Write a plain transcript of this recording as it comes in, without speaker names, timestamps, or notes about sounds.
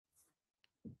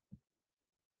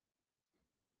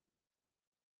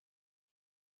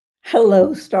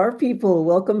Hello, star people.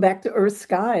 Welcome back to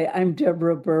EarthSky. I'm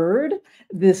Deborah Byrd.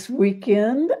 This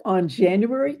weekend on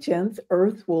January 10th,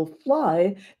 Earth will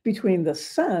fly between the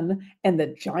sun and the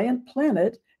giant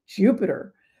planet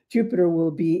Jupiter. Jupiter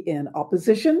will be in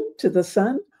opposition to the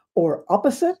sun or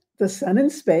opposite the sun in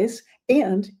space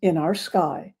and in our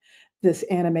sky. This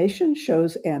animation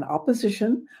shows an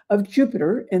opposition of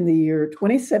Jupiter in the year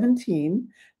 2017.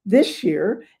 This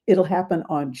year, it'll happen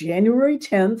on January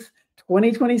 10th,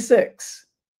 2026.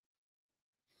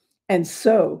 And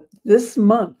so this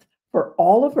month, for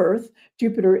all of Earth,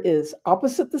 Jupiter is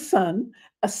opposite the sun,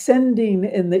 ascending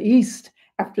in the east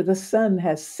after the sun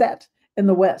has set in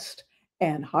the west,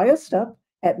 and highest up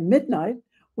at midnight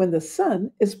when the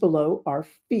sun is below our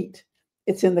feet.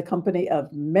 It's in the company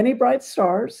of many bright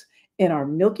stars in our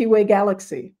Milky Way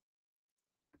galaxy.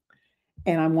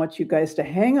 And I want you guys to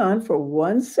hang on for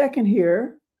 1 second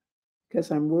here, because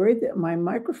I'm worried that my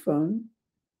microphone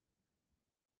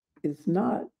is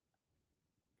not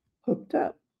hooked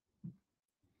up.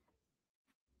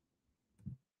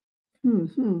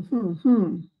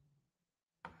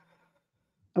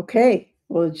 Okay,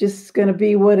 well, it's just going to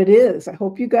be what it is. I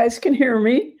hope you guys can hear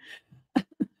me.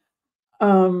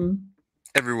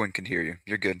 Everyone can hear you.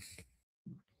 You're good.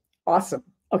 Awesome.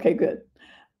 Okay, good.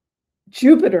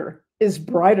 Jupiter is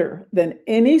brighter than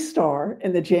any star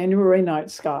in the January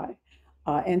night sky.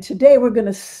 And today we're going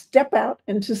to step out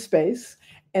into space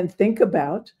and think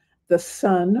about the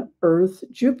Sun, Earth,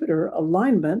 Jupiter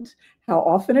alignment, how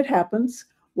often it happens,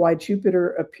 why Jupiter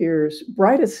appears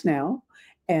brightest now,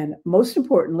 and most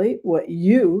importantly, what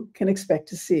you can expect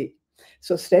to see.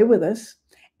 So stay with us.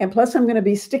 And plus, I'm going to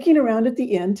be sticking around at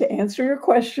the end to answer your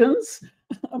questions.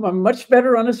 I'm much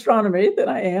better on astronomy than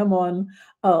I am on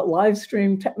live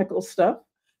stream technical stuff.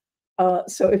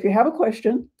 So if you have a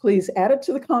question, please add it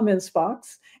to the comments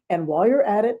box. And while you're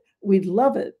at it, we'd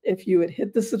love it if you would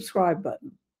hit the subscribe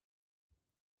button.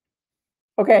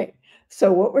 Okay,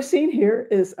 so what we're seeing here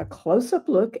is a close-up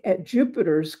look at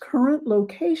Jupiter's current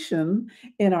location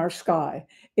in our sky.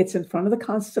 It's in front of the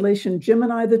constellation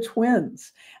Gemini, the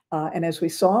twins. And as we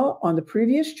saw on the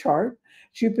previous chart,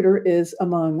 Jupiter is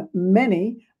among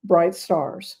many bright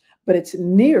stars, but it's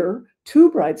near two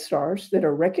bright stars that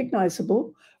are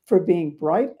recognizable for being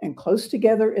bright and close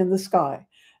together in the sky.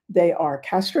 They are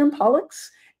Castor and Pollux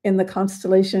in the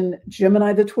constellation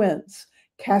Gemini, the twins.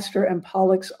 Castor and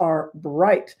Pollux are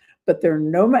bright, but they're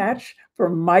no match for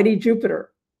mighty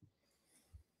Jupiter.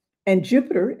 And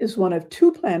Jupiter is one of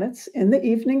two planets in the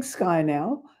evening sky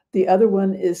now. The other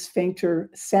one is fainter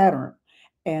Saturn.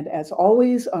 And as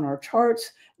always on our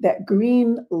charts, that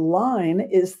green line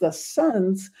is the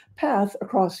sun's path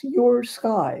across your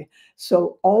sky.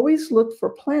 So always look for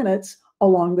planets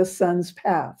along the sun's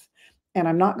path. And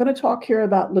I'm not going to talk here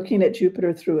about looking at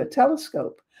Jupiter through a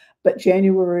telescope, but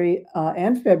January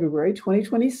and February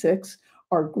 2026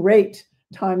 are great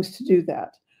times to do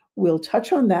that. We'll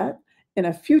touch on that in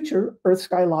a future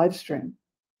EarthSky live stream.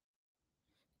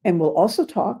 And we'll also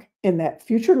talk in that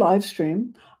future live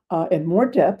stream in more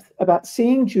depth about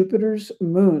seeing Jupiter's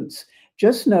moons.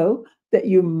 Just know that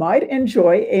you might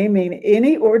enjoy aiming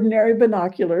any ordinary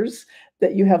binoculars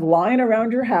that you have lying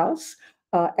around your house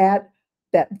at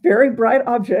that very bright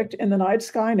object in the night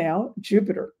sky now,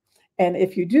 Jupiter. And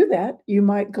if you do that, you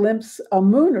might glimpse a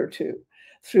moon or two.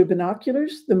 Through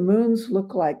binoculars, the moons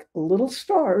look like little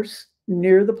stars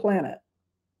near the planet.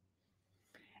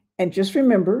 And just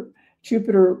remember,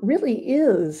 Jupiter really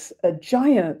is a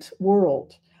giant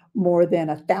world. More than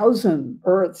 1,000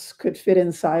 Earths could fit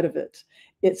inside of it.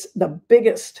 It's the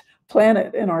biggest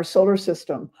planet in our solar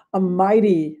system, a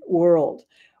mighty world.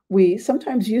 We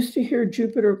sometimes used to hear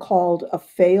Jupiter called a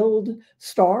failed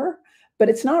star, but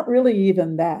it's not really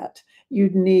even that.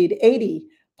 You'd need 80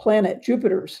 planet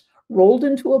Jupiters rolled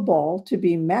into a ball to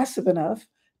be massive enough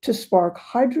to spark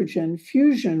hydrogen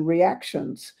fusion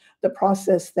reactions, the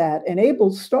process that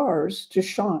enables stars to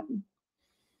shine.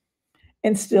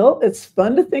 And still, it's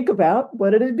fun to think about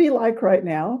what it'd be like right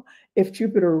now if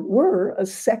Jupiter were a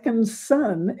second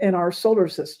sun in our solar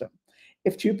system.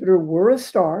 If Jupiter were a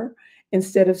star,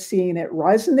 instead of seeing it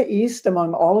rise in the east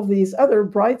among all of these other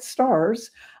bright stars,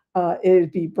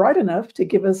 it'd be bright enough to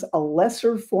give us a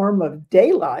lesser form of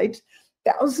daylight,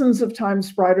 thousands of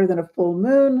times brighter than a full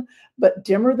moon, but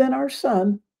dimmer than our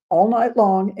sun all night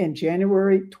long in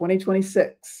January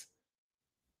 2026.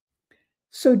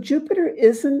 So Jupiter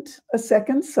isn't a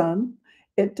second sun.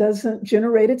 It doesn't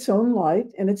generate its own light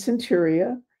in its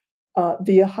interior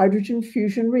via hydrogen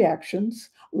fusion reactions.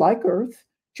 Like Earth,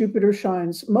 Jupiter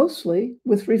shines mostly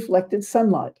with reflected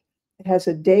sunlight. It has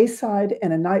a day side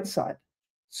and a night side.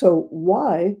 So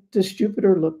why does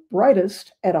Jupiter look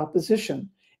brightest at opposition?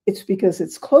 It's because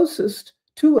it's closest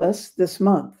to us this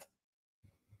month.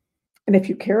 And if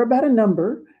you care about a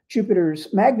number,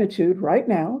 Jupiter's magnitude right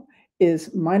now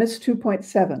is minus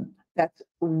 2.7. That's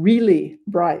really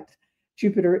bright.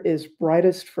 Jupiter is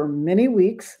brightest for many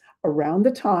weeks around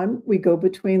the time we go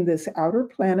between this outer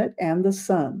planet and the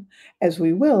sun, as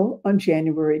we will on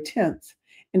January 10th.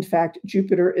 In fact,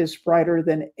 Jupiter is brighter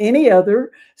than any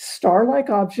other star-like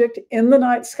object in the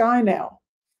night sky now.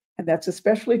 And that's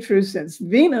especially true since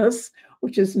Venus,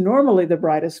 which is normally the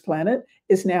brightest planet,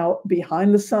 is now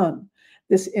behind the sun.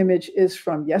 This image is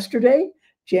from yesterday,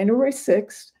 January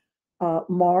 6th.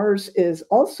 Mars is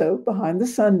also behind the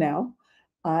sun now.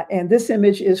 And this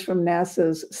image is from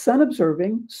NASA's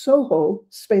sun-observing SOHO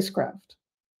spacecraft.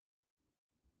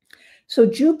 So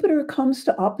Jupiter comes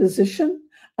to opposition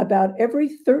about every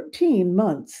 13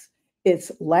 months.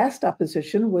 Its last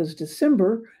opposition was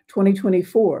December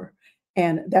 2024.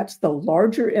 And that's the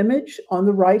larger image on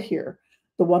the right here.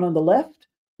 The one on the left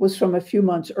was from a few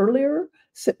months earlier,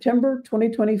 September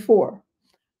 2024.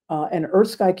 An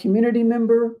EarthSky community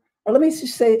member, or let me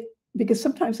just say, because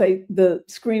sometimes the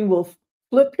screen will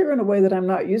flip here in a way that I'm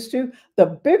not used to. The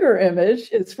bigger image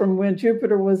is from when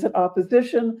Jupiter was at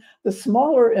opposition. The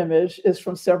smaller image is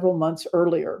from several months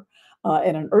earlier.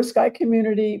 And an EarthSky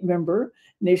community member,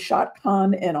 Nishat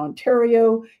Khan in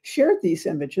Ontario, shared these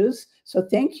images. So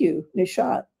thank you,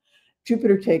 Nishat.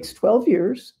 Jupiter takes 12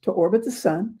 years to orbit the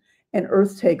sun, and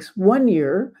Earth takes 1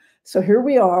 year. So here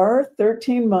we are,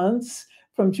 13 months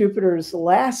from Jupiter's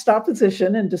last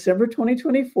opposition in December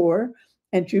 2024,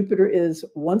 and Jupiter is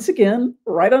once again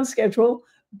right on schedule,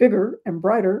 bigger and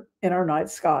brighter in our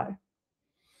night sky.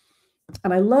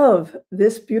 And I love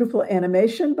this beautiful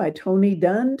animation by Tony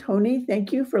Dunn. Tony,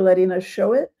 thank you for letting us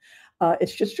show it.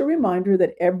 It's just a reminder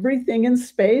that everything in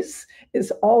space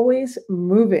is always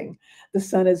moving. The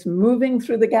sun is moving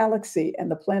through the galaxy, and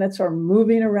the planets are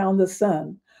moving around the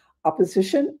sun.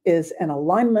 Opposition is an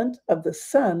alignment of the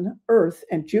sun, Earth,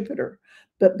 and Jupiter.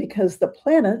 But because the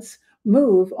planets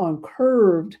move on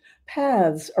curved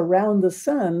paths around the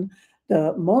sun,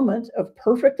 the moment of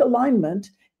perfect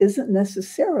alignment isn't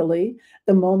necessarily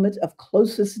the moment of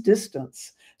closest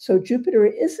distance. So Jupiter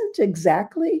isn't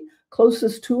exactly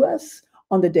closest to us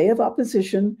on the day of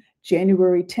opposition,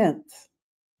 January 10th.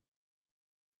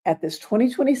 At this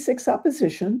 2026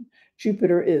 opposition,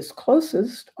 Jupiter is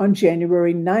closest on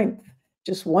January 9th,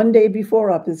 just 1 day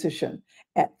before opposition,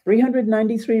 at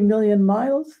 393 million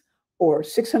miles or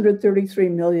 633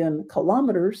 million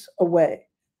kilometers away.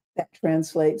 That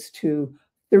translates to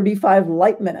 35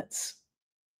 light minutes.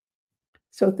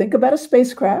 So think about a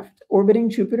spacecraft orbiting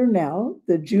Jupiter now.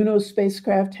 The Juno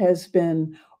spacecraft has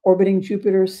been orbiting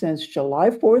Jupiter since July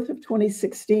 4th of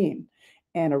 2016.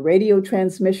 And a radio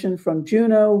transmission from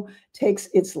Juno takes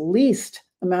its least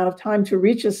amount of time to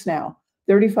reach us now,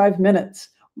 35 minutes.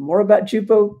 More about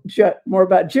Juno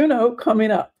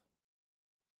coming up.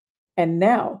 And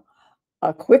now,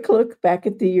 a quick look back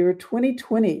at the year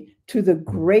 2020 to the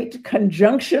great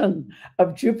conjunction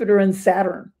of Jupiter and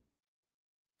Saturn.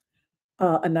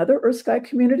 Another EarthSky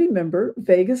community member,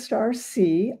 Vegastar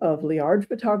C of Liard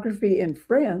Photography in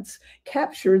France,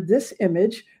 captured this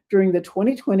image during the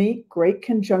 2020 Great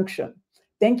Conjunction.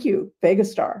 Thank you,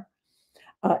 Vegastar.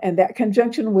 And that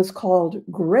conjunction was called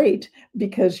Great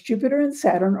because Jupiter and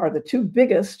Saturn are the two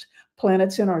biggest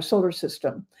planets in our solar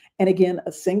system. And again,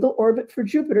 a single orbit for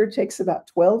Jupiter takes about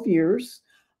 12 years,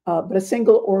 but a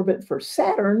single orbit for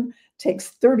Saturn takes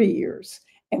 30 years.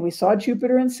 And we saw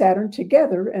Jupiter and Saturn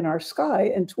together in our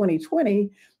sky in 2020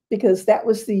 because that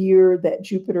was the year that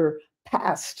Jupiter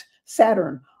passed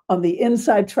Saturn on the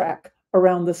inside track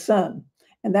around the sun.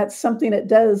 And that's something it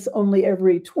does only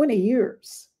every 20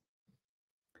 years.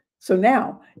 So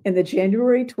now, in the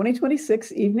January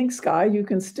 2026 evening sky, you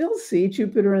can still see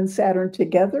Jupiter and Saturn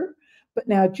together, but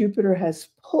now Jupiter has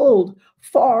pulled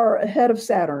far ahead of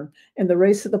Saturn in the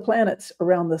race of the planets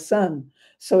around the sun.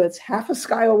 So it's half a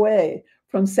sky away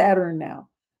from Saturn now.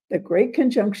 The Great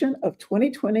Conjunction of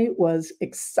 2020 was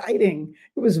exciting.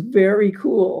 It was very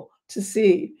cool to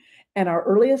see. And our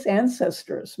earliest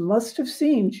ancestors must have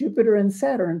seen Jupiter and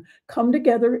Saturn come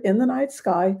together in the night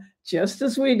sky, just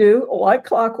as we do, like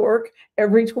clockwork,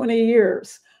 every 20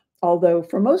 years. Although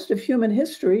for most of human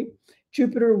history,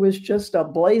 Jupiter was just a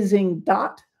blazing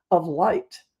dot of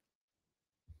light.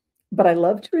 But I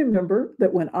love to remember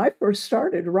that when I first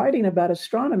started writing about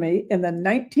astronomy in the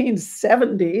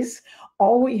 1970s,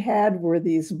 all we had were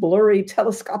these blurry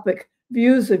telescopic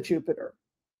views of Jupiter.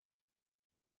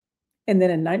 And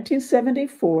then in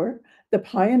 1974, the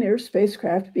Pioneer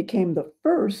spacecraft became the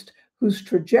first whose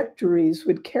trajectories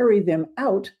would carry them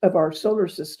out of our solar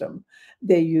system.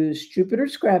 They used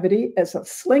Jupiter's gravity as a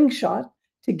slingshot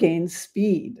to gain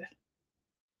speed.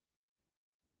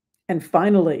 And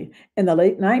finally, in the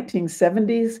late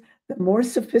 1970s, the more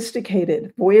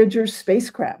sophisticated Voyager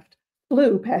spacecraft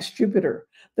flew past Jupiter.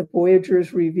 The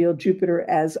Voyagers revealed Jupiter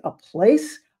as a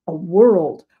place, a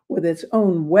world with its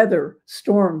own weather,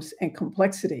 storms, and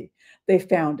complexity. They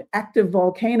found active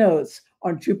volcanoes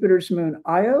on Jupiter's moon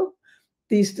Io.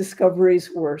 These discoveries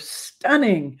were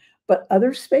stunning, but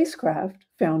other spacecraft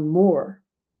found more.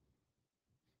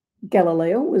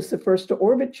 Galileo was the first to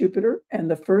orbit Jupiter and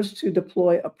the first to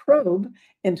deploy a probe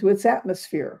into its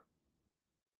atmosphere.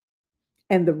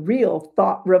 And the real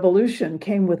thought revolution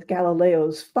came with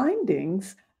Galileo's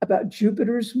findings about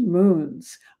Jupiter's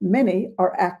moons. Many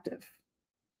are active,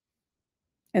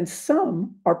 and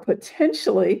some are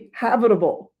potentially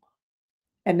habitable.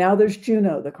 And now there's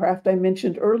Juno, the craft I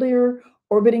mentioned earlier,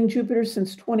 orbiting Jupiter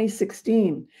since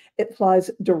 2016. It flies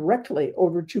directly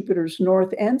over Jupiter's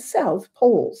north and south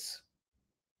poles.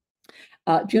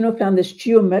 Juno found this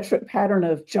geometric pattern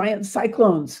of giant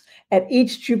cyclones at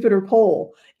each Jupiter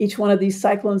pole. Each one of these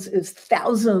cyclones is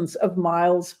thousands of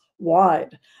miles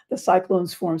wide. The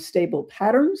cyclones form stable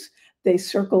patterns. They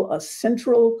circle a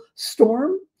central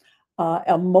storm,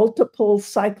 a multiple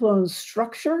cyclone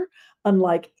structure,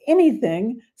 unlike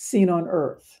anything seen on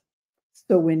Earth.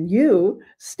 So when you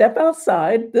step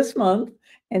outside this month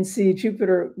and see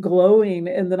Jupiter glowing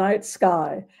in the night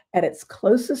sky at its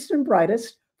closest and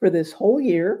brightest for this whole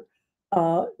year,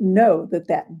 know that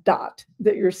that dot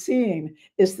that you're seeing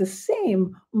is the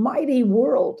same mighty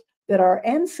world that our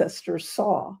ancestors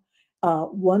saw,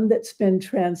 one that's been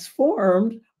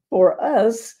transformed for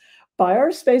us by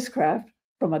our spacecraft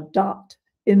from a dot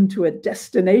into a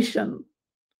destination.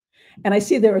 And I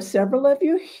see there are several of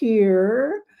you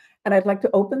here, and I'd like to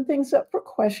open things up for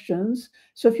questions.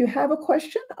 So if you have a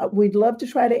question, we'd love to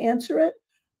try to answer it.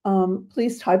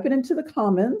 Please type it into the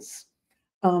comments.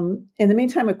 In the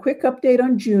meantime, a quick update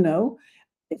on Juno.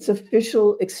 Its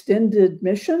official extended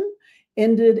mission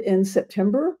ended in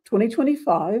September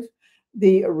 2025.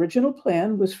 The original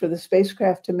plan was for the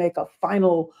spacecraft to make a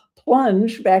final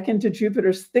plunge back into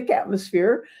Jupiter's thick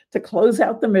atmosphere to close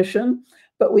out the mission,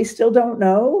 but we still don't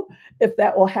know if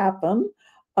that will happen.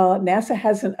 NASA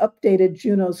hasn't updated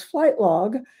Juno's flight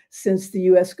log since the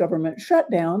US government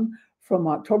shutdown from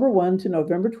October 1 to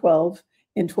November 12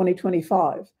 in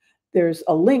 2025. There's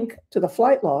a link to the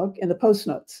flight log in the post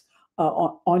notes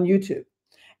on YouTube.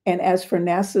 And as for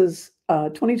NASA's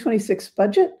 2026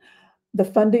 budget, the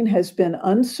funding has been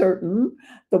uncertain.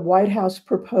 The White House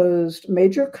proposed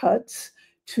major cuts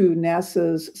to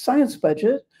NASA's science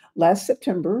budget last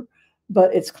September,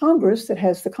 but it's Congress that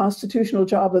has the constitutional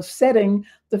job of setting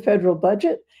the federal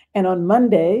budget. And on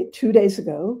Monday, 2 days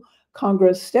ago,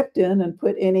 Congress stepped in and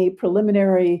put any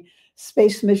preliminary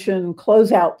space mission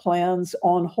closeout plans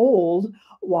on hold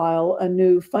while a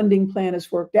new funding plan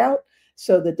is worked out.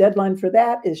 So the deadline for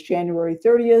that is January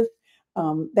 30th.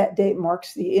 That date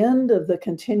marks the end of the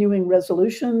continuing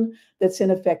resolution that's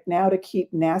in effect now to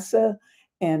keep NASA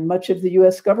and much of the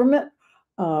US government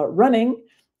running.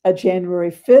 A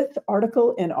January 5th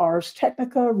article in Ars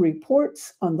Technica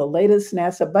reports on the latest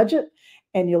NASA budget,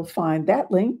 and you'll find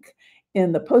that link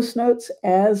in the post notes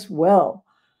as well.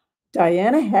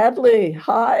 Diana Hadley,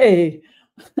 hi.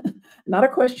 Not a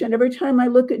question. Every time I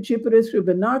look at Jupiter through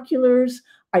binoculars,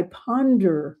 I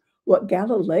ponder what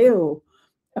Galileo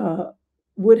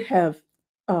would have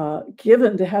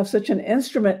given to have such an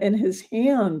instrument in his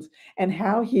hands, and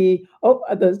how he,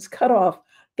 that's cut off.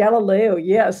 Galileo,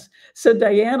 yes. So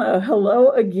Diana, hello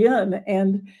again.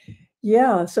 And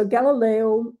yeah, so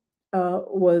Galileo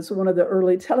was one of the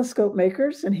early telescope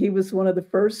makers, and he was one of the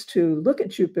first to look at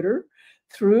Jupiter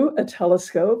through a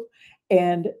telescope.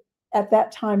 And at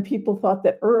that time, people thought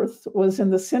that Earth was in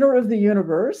the center of the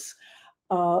universe.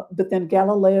 But then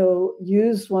Galileo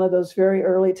used one of those very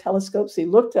early telescopes. He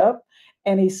looked up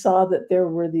and he saw that there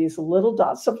were these little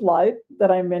dots of light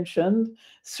that I mentioned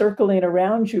circling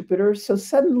around Jupiter. So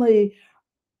suddenly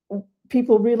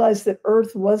people realized that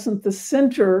Earth wasn't the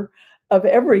center of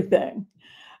everything.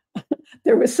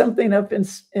 There was something up in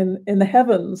the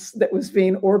heavens that was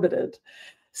being orbited.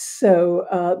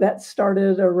 So that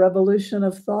started a revolution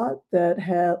of thought that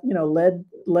had,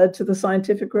 led to the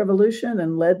scientific revolution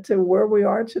and led to where we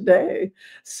are today.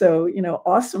 So,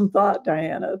 awesome thought,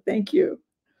 Diana. Thank you.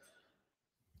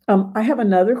 I have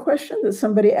another question that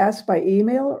somebody asked by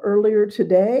email earlier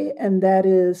today, and that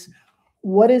is,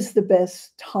 what is the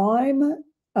best time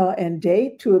and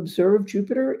date to observe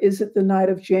Jupiter? Is it the night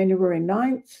of January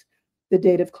 9th, the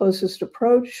date of closest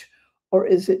approach, Or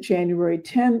is it January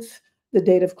 10th, the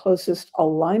date of closest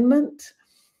alignment?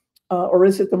 Or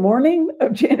is it the morning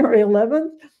of January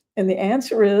 11th? And the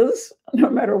answer is, no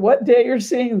matter what day you're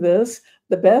seeing this,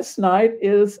 the best night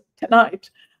is tonight.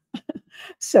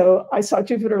 So I saw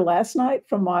Jupiter last night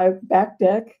from my back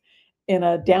deck in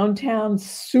a downtown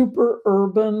super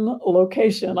urban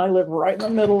location. I live right in the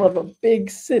middle of a big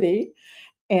city.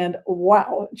 And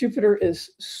wow, Jupiter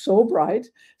is so bright.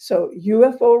 So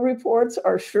UFO reports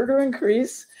are sure to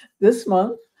increase this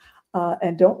month.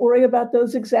 And don't worry about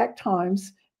those exact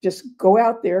times. Just go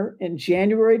out there in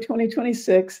January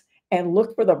 2026 and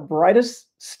look for the brightest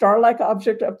star-like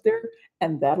object up there,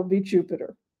 and that'll be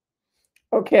Jupiter.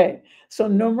 Okay, so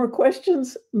no more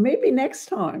questions. Maybe next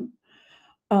time.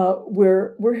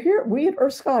 We're here. We at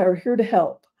EarthSky are here to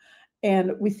help,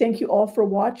 and we thank you all for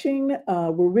watching.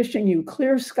 We're wishing you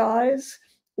clear skies,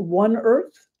 one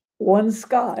Earth, one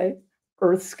sky,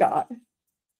 EarthSky.